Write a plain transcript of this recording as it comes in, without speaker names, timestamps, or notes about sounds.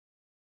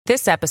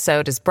This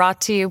episode is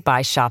brought to you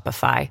by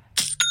Shopify.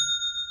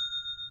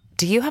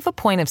 Do you have a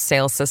point of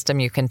sale system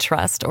you can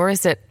trust, or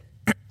is it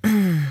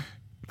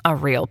a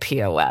real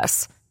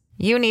POS?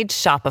 You need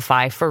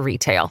Shopify for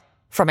retail.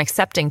 From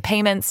accepting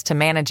payments to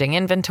managing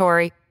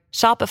inventory,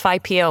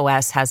 Shopify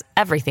POS has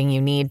everything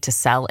you need to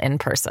sell in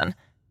person.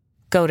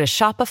 Go to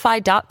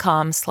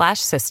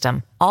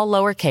shopify.com/system, all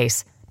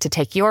lowercase, to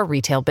take your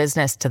retail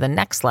business to the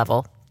next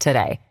level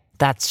today.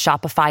 That's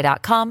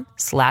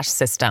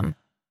shopify.com/system.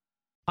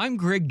 I'm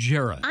Greg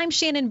Jarrett. I'm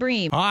Shannon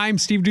Bream. I'm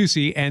Steve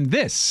Ducey, and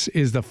this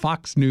is the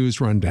Fox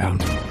News Rundown.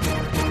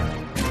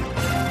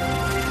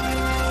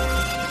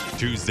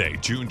 Tuesday,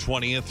 June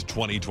 20th,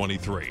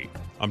 2023.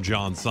 I'm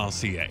John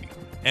Saucier.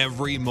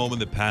 Every moment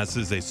that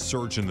passes, a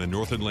search in the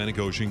North Atlantic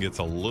Ocean gets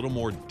a little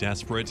more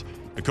desperate.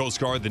 The Coast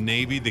Guard, the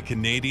Navy, the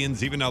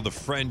Canadians, even now the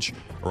French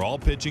are all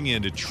pitching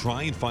in to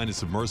try and find a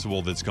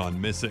submersible that's gone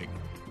missing.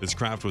 This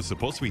craft was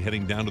supposed to be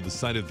heading down to the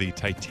site of the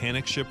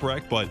Titanic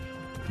shipwreck, but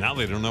now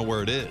they don't know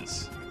where it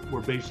is. We're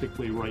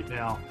basically right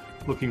now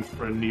looking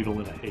for a needle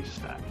in a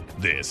haystack.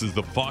 This is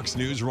the Fox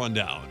News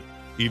Rundown,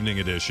 Evening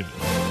Edition.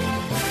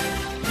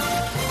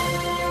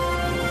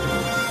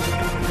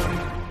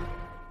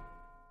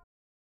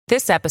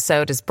 This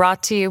episode is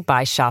brought to you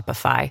by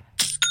Shopify.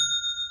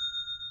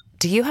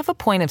 Do you have a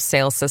point of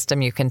sale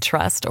system you can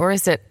trust, or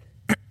is it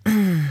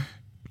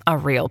a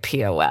real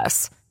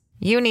POS?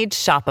 You need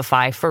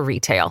Shopify for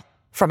retail.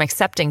 From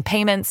accepting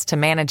payments to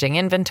managing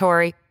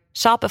inventory,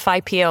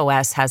 Shopify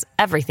POS has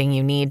everything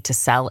you need to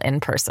sell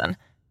in person.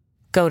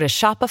 Go to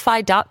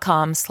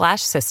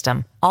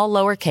shopify.com/system, all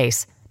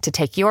lowercase, to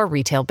take your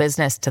retail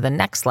business to the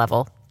next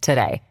level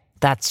today.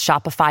 That's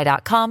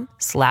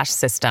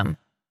shopify.com/system.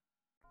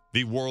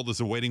 The world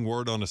is awaiting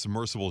word on a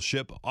submersible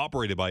ship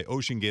operated by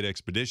Ocean Gate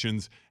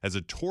Expeditions as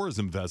a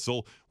tourism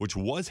vessel, which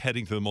was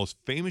heading to the most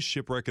famous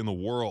shipwreck in the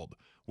world.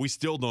 We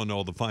still don't know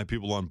if the 5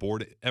 people on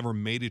board ever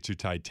made it to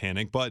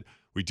Titanic, but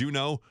we do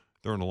know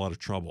they're in a lot of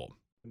trouble.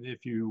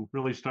 If you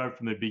really start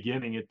from the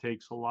beginning, it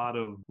takes a lot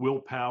of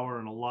willpower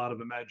and a lot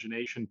of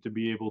imagination to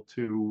be able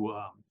to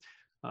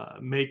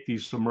make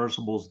these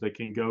submersibles that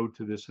can go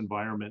to this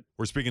environment.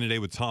 We're speaking today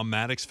with Tom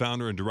Maddox,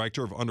 founder and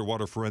director of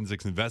Underwater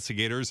Forensics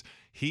Investigators.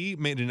 He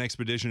made an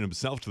expedition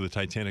himself to the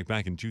Titanic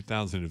back in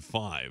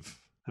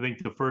 2005. I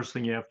think the first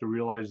thing you have to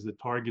realize, the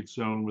target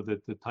zone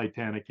that the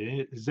Titanic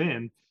is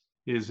in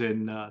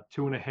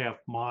 2.5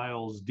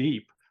 miles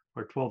deep,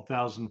 or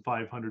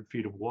 12,500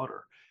 feet of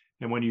water.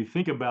 And when you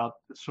think about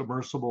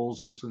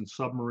submersibles and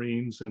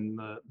submarines and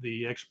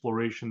the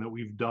exploration that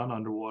we've done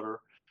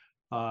underwater,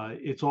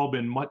 it's all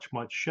been much,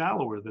 much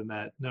shallower than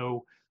that.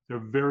 No, there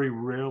very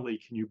rarely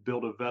can you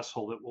build a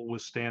vessel that will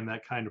withstand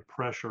that kind of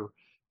pressure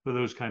for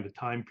those kind of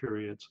time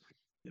periods.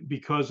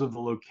 Because of the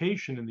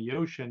location in the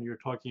ocean, you're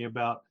talking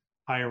about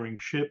hiring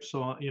ships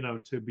to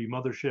be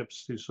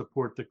motherships to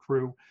support the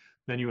crew.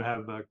 Then you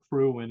have a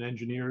crew and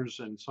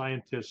engineers and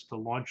scientists to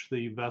launch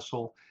the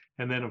vessel.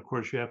 And then, of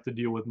course, you have to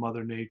deal with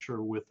Mother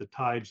Nature, with the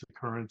tides, the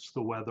currents,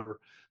 the weather,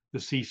 the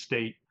sea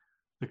state,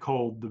 the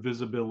cold, the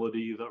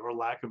visibility, or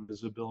lack of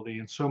visibility,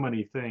 and so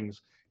many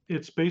things.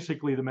 It's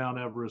basically the Mount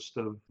Everest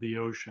of the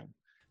ocean.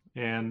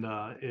 And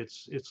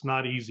it's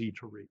not easy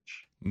to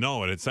reach.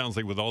 No, and it sounds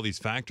like with all these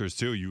factors,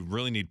 too, you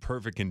really need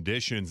perfect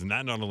conditions. And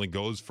that not only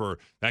goes for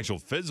actual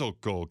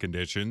physical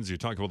conditions, you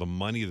talk about the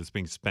money that's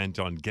being spent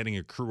on getting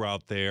a crew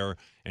out there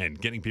and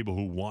getting people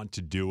who want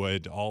to do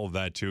it, all of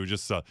that, too.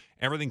 Just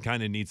everything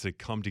kind of needs to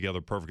come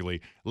together perfectly.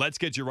 Let's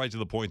get you right to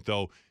the point,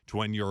 though, to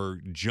when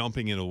you're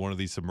jumping into one of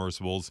these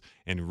submersibles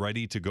and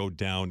ready to go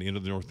down into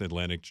the North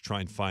Atlantic to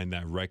try and find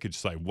that wreckage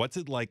site. What's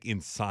it like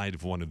inside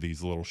of one of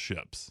these little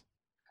ships?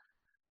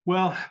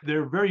 Well,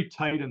 they're very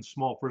tight and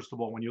small. First of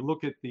all, when you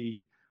look at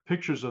the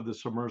pictures of the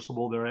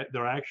submersible,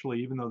 they're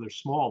actually, even though they're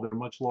small, they're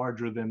much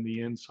larger than the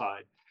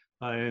inside.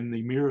 And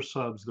the Mir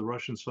subs, the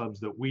Russian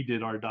subs that we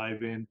did our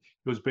dive in,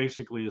 it was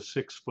basically a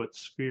 6-foot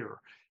sphere.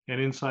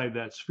 And inside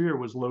that sphere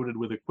was loaded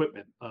with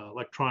equipment,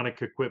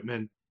 electronic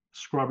equipment,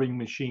 scrubbing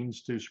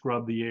machines to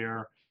scrub the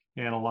air,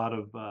 and a lot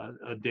of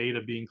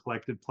data being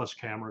collected, plus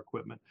camera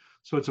equipment.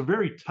 So it's a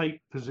very tight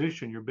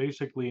position. You're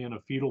basically in a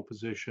fetal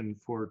position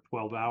for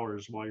 12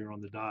 hours while you're on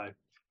the dive.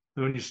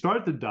 And when you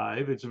start the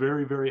dive, it's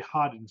very, very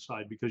hot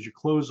inside because you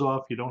close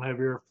off, you don't have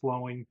air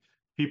flowing,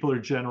 people are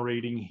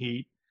generating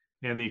heat,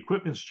 and the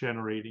equipment's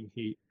generating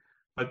heat.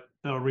 But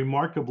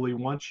remarkably,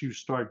 once you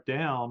start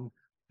down,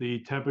 the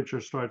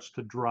temperature starts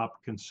to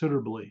drop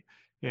considerably.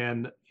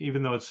 And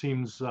even though it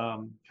seems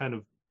kind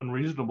of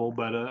unreasonable,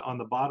 but on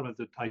the bottom of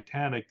the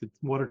Titanic, the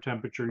water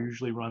temperature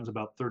usually runs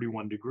about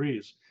 31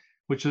 degrees,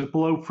 which is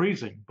below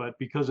freezing. But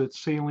because it's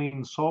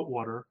saline salt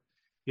water,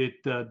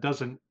 it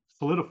doesn't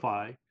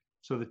solidify,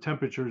 so the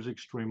temperature is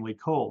extremely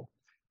cold.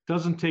 It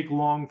doesn't take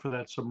long for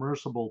that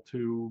submersible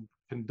to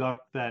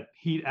conduct that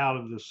heat out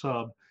of the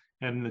sub,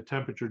 and the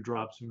temperature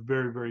drops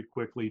very, very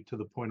quickly to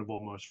the point of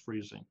almost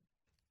freezing.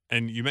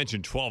 And you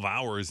mentioned 12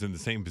 hours in the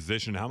same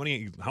position.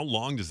 How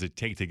long does it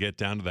take to get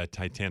down to that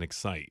Titanic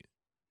site?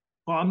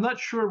 Well, I'm not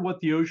sure what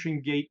the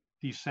Ocean Gate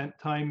descent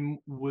time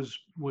was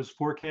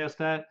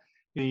forecast at.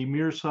 The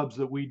Mir subs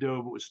that we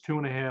dove, it was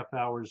 2.5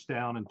 hours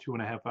down and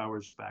 2.5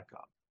 hours back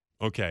up.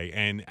 Okay.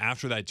 And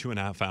after that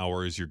 2.5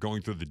 hours, you're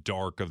going through the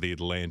dark of the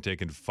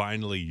Atlantic, and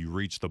finally you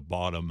reach the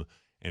bottom,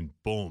 and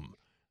boom,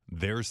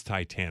 there's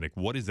Titanic.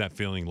 What is that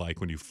feeling like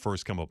when you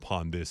first come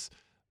upon this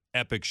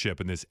epic ship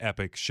and this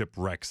epic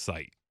shipwreck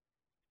site?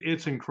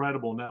 It's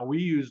incredible. Now, we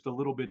used a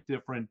little bit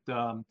different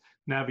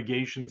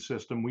navigation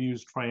system. We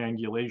used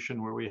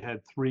triangulation, where we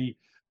had three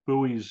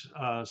buoys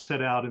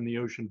set out in the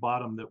ocean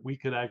bottom that we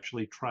could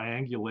actually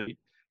triangulate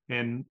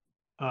and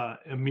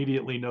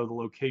immediately know the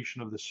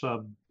location of the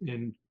sub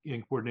in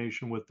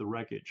coordination with the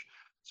wreckage.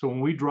 So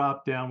when we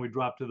drop down, we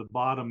drop to the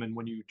bottom, and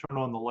when you turn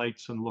on the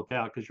lights and look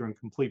out, because you're in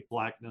complete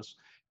blackness,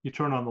 you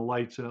turn on the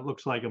lights and it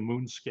looks like a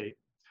moonscape.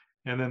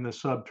 And then the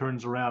sub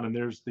turns around and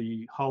there's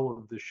the hull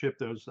of the ship,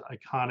 those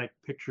iconic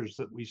pictures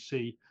that we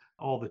see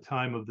all the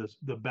time of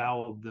the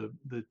bow of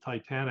the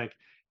Titanic.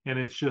 And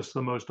it's just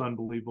the most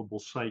unbelievable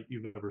sight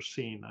you've ever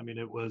seen. I mean,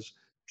 it was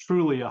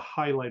truly a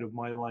highlight of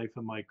my life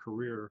and my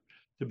career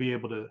to be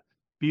able to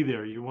be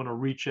there. You want to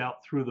reach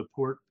out through the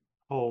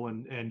porthole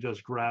and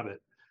just grab it.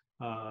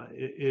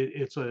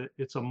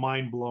 It's a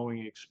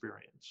mind-blowing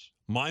experience.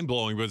 Mind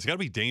blowing, but it's got to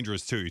be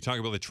dangerous too. You talk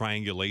about the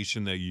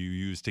triangulation that you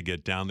use to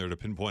get down there to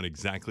pinpoint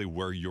exactly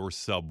where your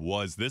sub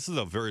was. This is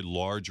a very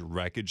large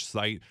wreckage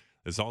site.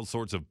 There's all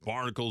sorts of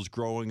barnacles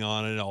growing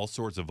on it, all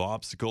sorts of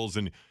obstacles,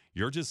 and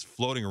you're just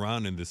floating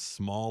around in this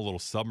small little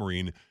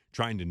submarine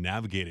trying to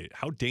navigate it.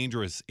 How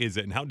dangerous is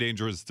it, and how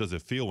dangerous does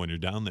it feel when you're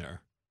down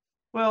there?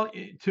 Well,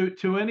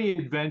 to any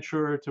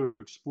adventurer, to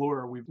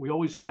explorer, we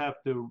always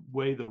have to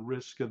weigh the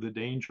risk of the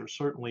danger.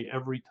 Certainly,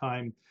 every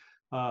time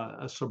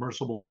a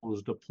submersible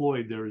is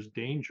deployed, there is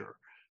danger.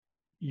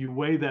 You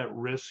weigh that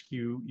risk.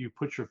 You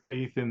put your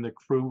faith in the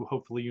crew.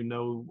 Hopefully, you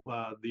know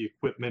the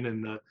equipment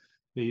and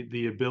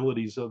the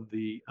abilities of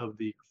the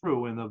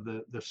crew and of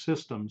the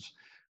systems.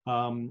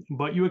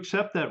 But you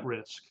accept that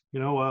risk.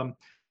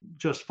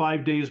 Just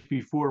 5 days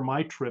before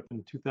my trip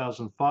in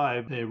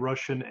 2005, a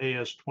Russian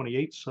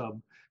AS-28 sub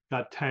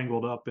got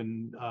tangled up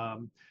and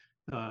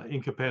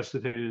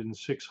incapacitated in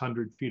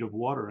 600 feet of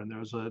water. And there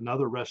was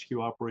another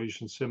rescue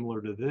operation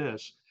similar to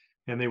this.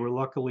 And they were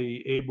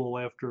luckily able,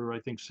 after I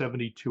think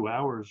 72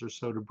 hours or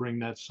so, to bring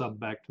that sub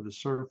back to the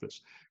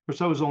surface. Of course,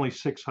 that was only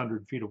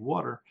 600 feet of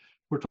water.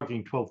 We're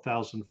talking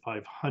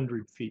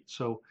 12,500 feet.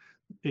 So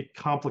it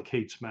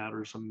complicates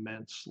matters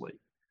immensely.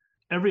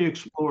 Every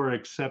explorer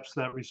accepts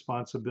that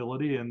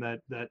responsibility and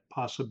that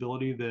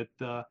possibility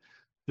that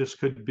this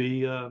could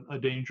be a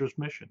dangerous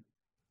mission.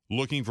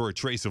 Looking for a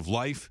trace of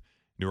life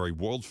near a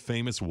world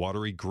famous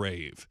watery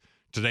grave.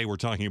 Today, we're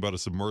talking about a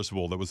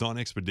submersible that was on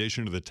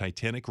expedition to the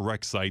Titanic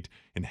wreck site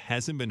and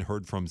hasn't been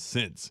heard from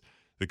since.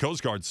 The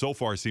Coast Guard so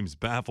far seems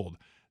baffled,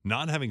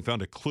 not having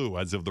found a clue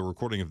as of the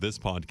recording of this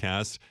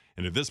podcast.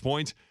 And at this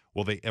point,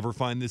 will they ever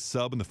find this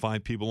sub and the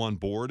 5 people on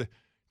board?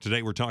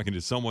 Today, we're talking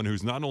to someone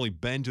who's not only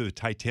been to the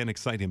Titanic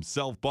site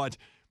himself, but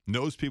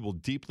knows people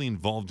deeply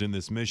involved in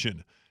this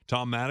mission.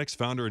 Tom Maddox,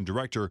 founder and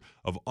director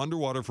of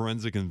Underwater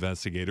Forensic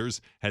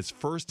Investigators, has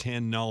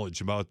firsthand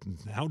knowledge about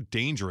how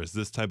dangerous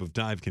this type of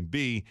dive can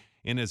be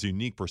and has a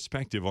unique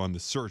perspective on the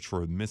search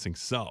for a missing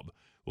sub.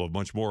 We'll have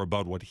much more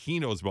about what he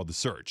knows about the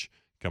search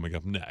coming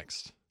up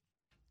next.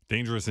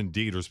 Dangerous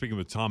indeed. We're speaking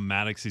with Tom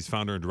Maddox. He's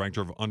founder and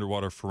director of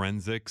Underwater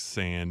Forensics,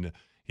 and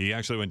he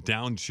actually went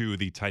down to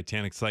the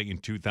Titanic site in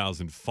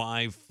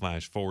 2005.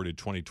 Flash forward to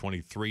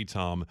 2023,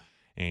 Tom.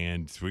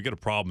 And we got a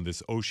problem.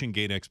 This Ocean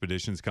Gate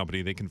Expeditions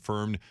company, they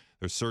confirmed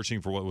they're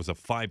searching for what was a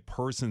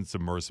 5-person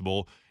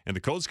submersible. And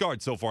the Coast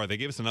Guard so far, they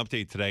gave us an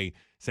update today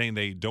saying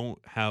they don't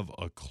have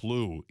a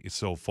clue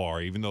so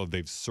far, even though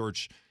they've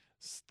searched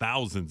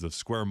thousands of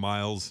square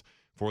miles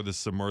for this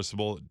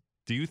submersible.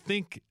 Do you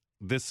think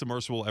this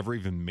submersible ever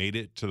even made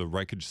it to the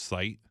wreckage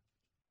site?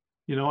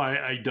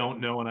 I don't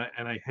know,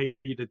 and I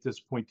hate at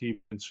this point to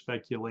even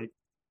speculate.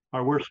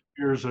 Our worst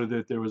fears are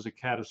that there was a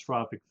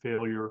catastrophic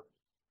failure.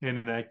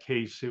 In that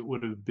case, it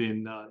would have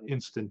been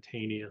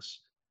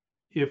instantaneous.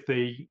 If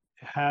they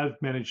have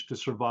managed to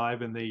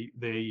survive and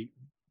the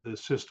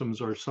systems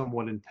are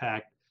somewhat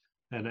intact,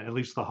 and at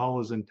least the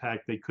hull is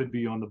intact, they could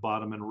be on the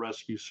bottom, and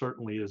rescue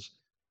certainly is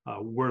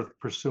worth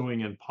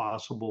pursuing and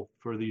possible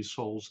for these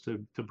souls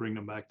to bring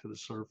them back to the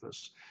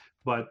surface.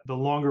 But the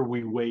longer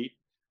we wait,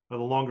 or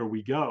the longer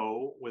we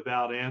go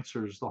without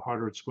answers, the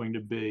harder it's going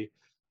to be.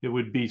 It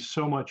would be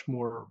so much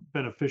more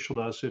beneficial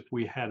to us if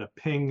we had a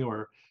ping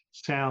or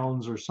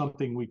sounds or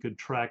something we could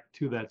track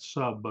to that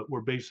sub, but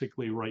we're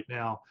basically right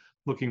now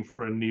looking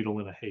for a needle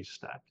in a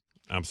haystack.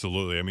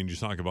 Absolutely. I mean, you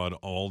talk about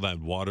all that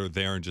water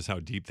there and just how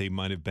deep they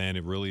might have been.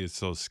 It really is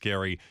so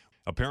scary.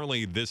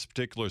 Apparently, this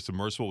particular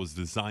submersible was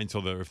designed so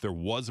that if there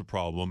was a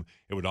problem,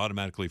 it would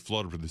automatically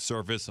float up to the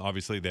surface.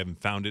 Obviously, they haven't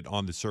found it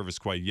on the surface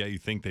quite yet. You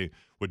think they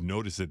would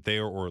notice it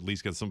there or at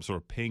least get some sort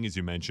of ping, as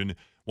you mentioned.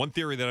 One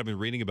theory that I've been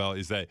reading about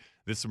is that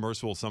this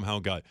submersible somehow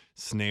got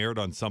snared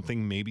on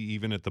something, maybe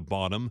even at the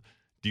bottom.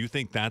 Do you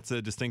think that's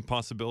a distinct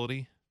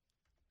possibility?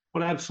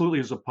 What absolutely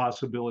is a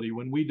possibility.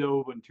 When we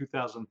dove in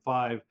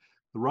 2005,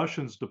 the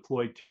Russians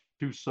deployed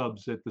two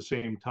subs at the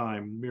same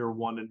time, Mir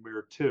 1 and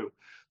Mir 2,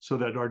 so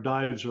that our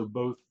dives are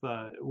both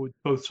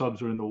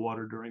subs are in the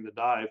water during the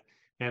dive.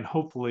 And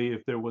hopefully,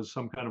 if there was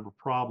some kind of a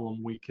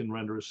problem, we can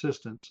render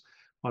assistance.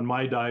 On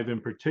my dive in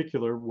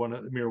particular,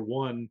 Mir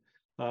 1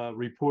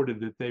 reported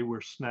that they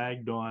were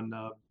snagged on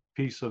a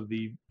piece of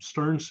the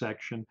stern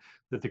section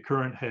that the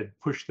current had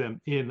pushed them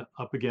in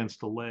up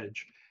against a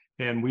ledge.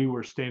 And we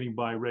were standing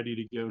by ready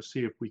to go see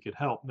if we could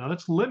help. Now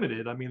that's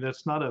limited. I mean,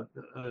 that's not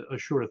a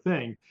sure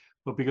thing,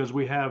 but because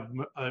we have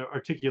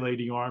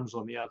articulating arms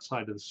on the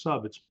outside of the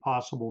sub, it's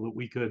possible that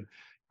we could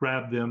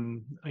grab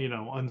them,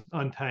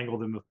 untangle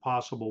them if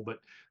possible. But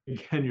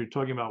again, you're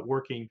talking about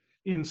working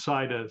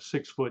inside a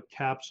 6-foot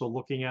capsule,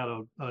 looking at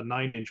a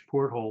 9-inch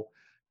porthole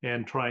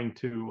and trying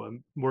to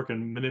work a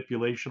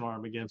manipulation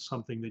arm against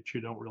something that you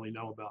don't really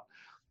know about.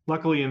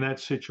 Luckily, in that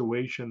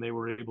situation, they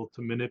were able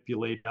to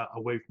manipulate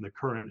away from the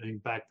current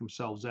and back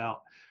themselves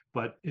out.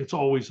 But it's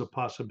always a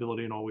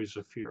possibility and always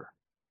a fear.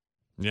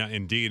 Yeah,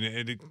 indeed.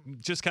 And it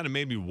just kind of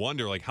made me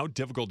wonder, like, how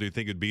difficult do you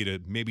think it'd be to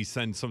maybe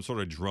send some sort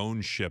of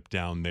drone ship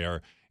down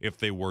there if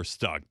they were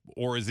stuck?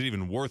 Or is it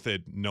even worth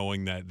it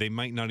knowing that they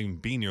might not even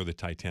be near the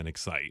Titanic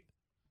site?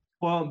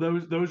 Well,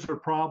 those are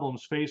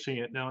problems facing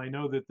it. Now, I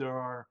know that there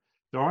are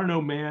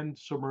no manned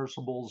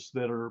submersibles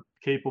that are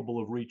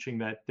capable of reaching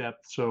that depth.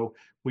 So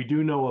we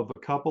do know of a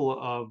couple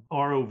of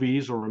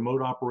ROVs, or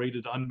remote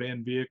operated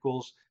unmanned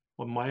vehicles.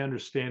 Well, my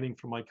understanding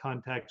from my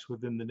contacts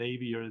within the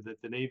Navy are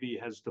that the Navy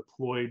has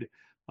deployed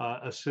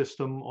a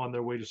system on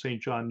their way to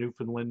St. John,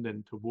 Newfoundland,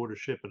 and to board a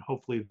ship, and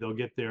hopefully they'll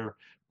get there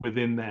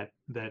within that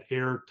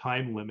air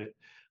time limit.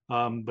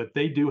 But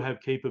they do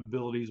have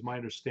capabilities. My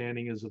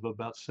understanding is of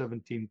about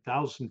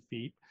 17,000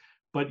 feet.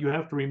 But you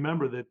have to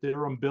remember that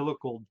they're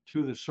umbilical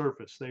to the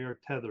surface. They are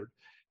tethered.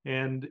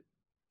 And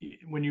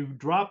when you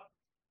drop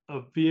a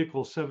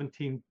vehicle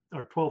 17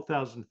 or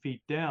 12,000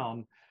 feet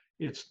down,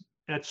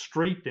 that's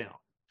straight down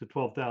to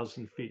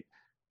 12,000 feet.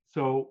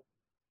 So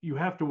you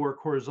have to work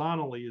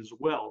horizontally as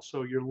well.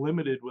 So you're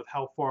limited with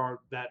how far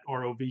that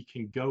ROV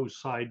can go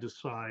side to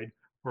side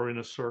or in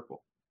a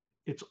circle.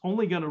 It's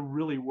only going to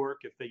really work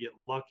if they get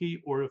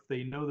lucky, or if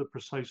they know the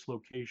precise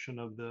location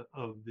of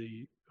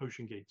the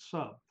Ocean Gate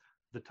sub,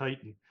 the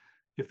Titan.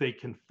 If they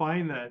can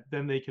find that,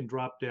 then they can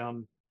drop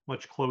down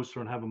much closer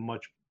and have a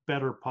much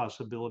better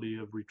possibility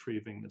of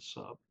retrieving the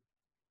sub.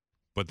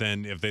 But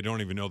then if they don't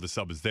even know the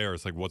sub is there,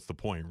 it's like, what's the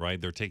point, right?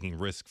 They're taking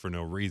risk for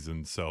no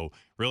reason. So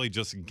really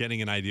just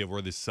getting an idea of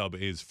where this sub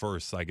is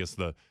first, I guess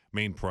the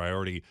main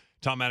priority.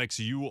 Tom Maddox,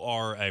 you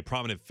are a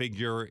prominent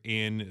figure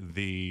in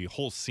the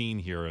whole scene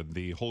here,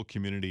 the whole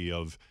community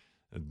of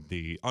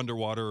the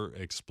underwater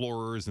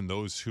explorers and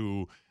those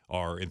who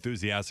are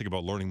enthusiastic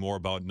about learning more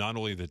about not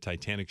only the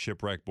Titanic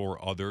shipwreck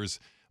or others,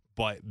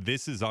 but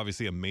this is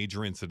obviously a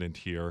major incident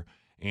here.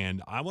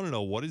 And I want to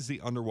know, what is the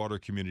underwater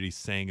community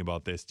saying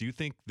about this? Do you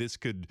think this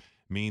could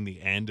mean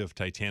the end of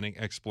Titanic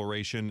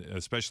exploration,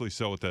 especially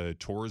so at the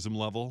tourism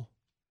level?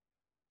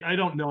 I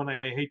don't know, and I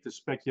hate to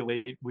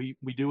speculate. We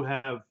do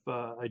have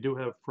I do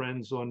have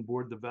friends on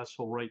board the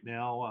vessel right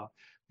now.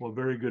 Well, a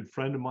very good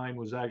friend of mine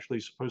was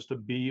actually supposed to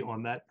be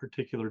on that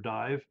particular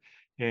dive,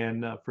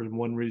 and for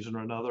one reason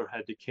or another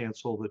had to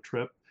cancel the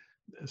trip,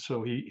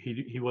 so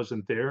he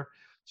wasn't there.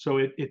 So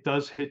it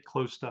does hit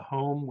close to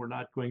home. We're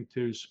not going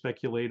to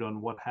speculate on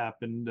what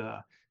happened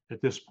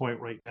at this point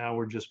right now.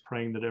 We're just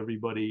praying that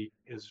everybody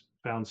is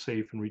found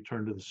safe and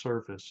returned to the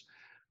surface.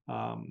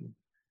 Um,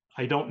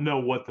 I don't know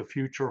what the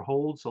future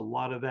holds. A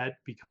lot of that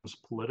becomes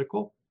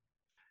political.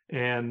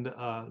 And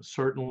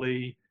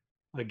certainly,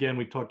 again,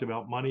 we talked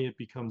about money. It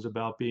becomes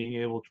about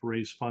being able to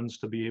raise funds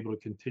to be able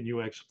to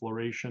continue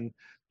exploration.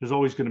 There's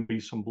always going to be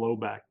some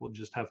blowback. We'll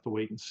just have to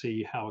wait and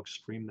see how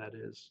extreme that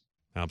is.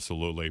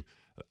 Absolutely.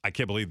 I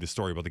can't believe the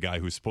story about the guy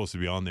who's supposed to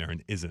be on there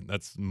and isn't.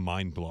 That's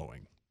mind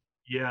blowing.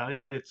 Yeah,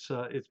 it's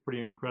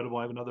pretty incredible.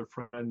 I have another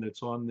friend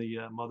that's on the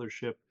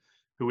mothership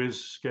who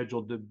is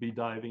scheduled to be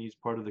diving. He's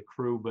part of the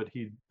crew, but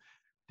he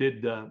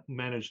did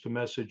manage to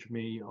message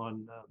me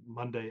on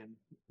Monday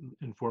and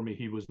inform me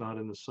he was not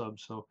in the sub.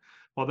 So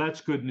while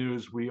that's good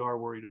news, we are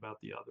worried about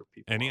the other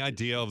people. Any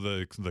Obviously. idea of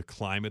the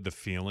climate, the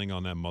feeling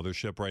on that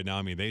mothership right now?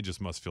 I mean, they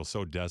just must feel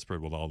so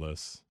desperate with all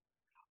this.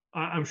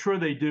 I'm sure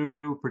they do,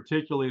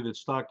 particularly that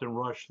Stockton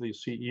Rush, the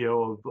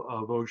CEO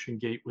of Ocean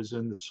Gate, was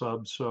in the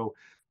sub. So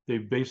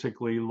they've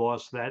basically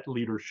lost that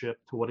leadership.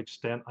 To what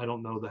extent, I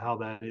don't know how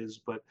that is,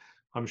 but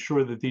I'm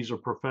sure that these are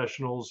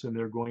professionals and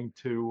they're going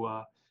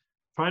to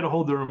try to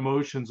hold their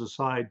emotions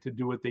aside to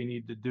do what they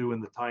need to do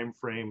in the time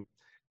frame.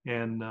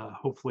 And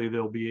hopefully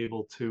they'll be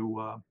able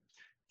to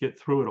get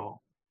through it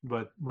all.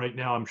 But right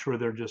now, I'm sure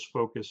they're just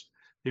focused.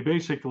 They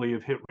basically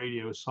have hit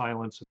radio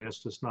silence and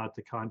asked us not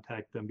to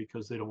contact them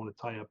because they don't want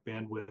to tie up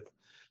bandwidth,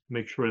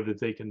 make sure that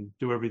they can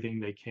do everything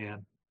they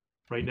can.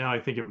 Right now, I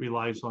think it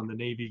relies on the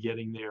Navy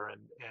getting there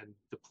and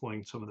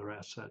deploying some of their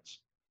assets.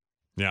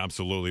 Yeah,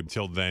 absolutely.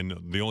 Until then,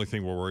 the only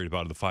thing we're worried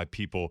about are the 5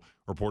 people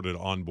reported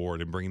on board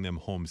and bringing them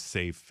home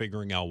safe,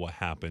 figuring out what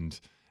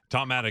happened.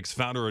 Tom Maddox,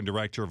 founder and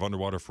director of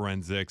Underwater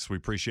Forensics. We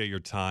appreciate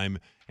your time,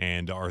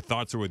 and our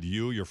thoughts are with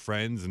you, your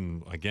friends,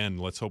 and again,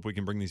 let's hope we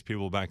can bring these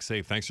people back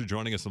safe. Thanks for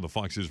joining us on the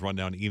Fox News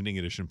Rundown Evening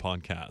Edition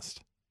podcast.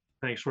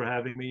 Thanks for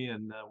having me,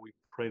 and we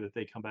pray that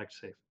they come back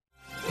safe.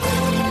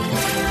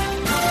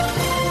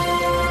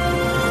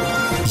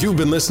 You've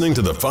been listening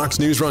to the Fox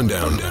News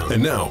Rundown.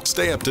 And now,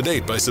 stay up to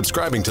date by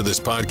subscribing to this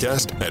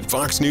podcast at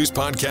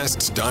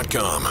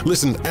foxnewspodcasts.com.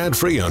 Listen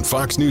ad-free on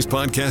Fox News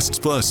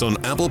Podcasts Plus on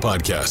Apple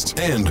Podcasts.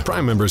 And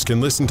Prime members can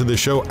listen to the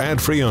show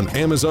ad-free on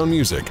Amazon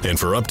Music. And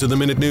for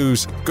up-to-the-minute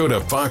news, go to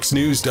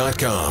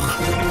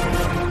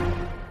foxnews.com.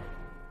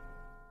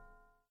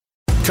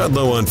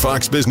 Kudlow on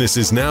Fox Business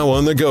is now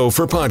on the go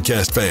for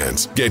podcast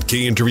fans. Get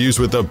key interviews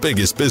with the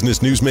biggest business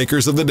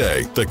newsmakers of the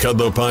day. The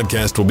Kudlow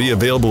podcast will be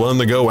available on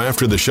the go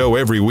after the show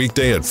every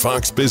weekday at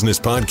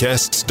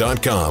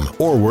foxbusinesspodcasts.com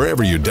or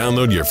wherever you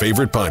download your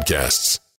favorite podcasts.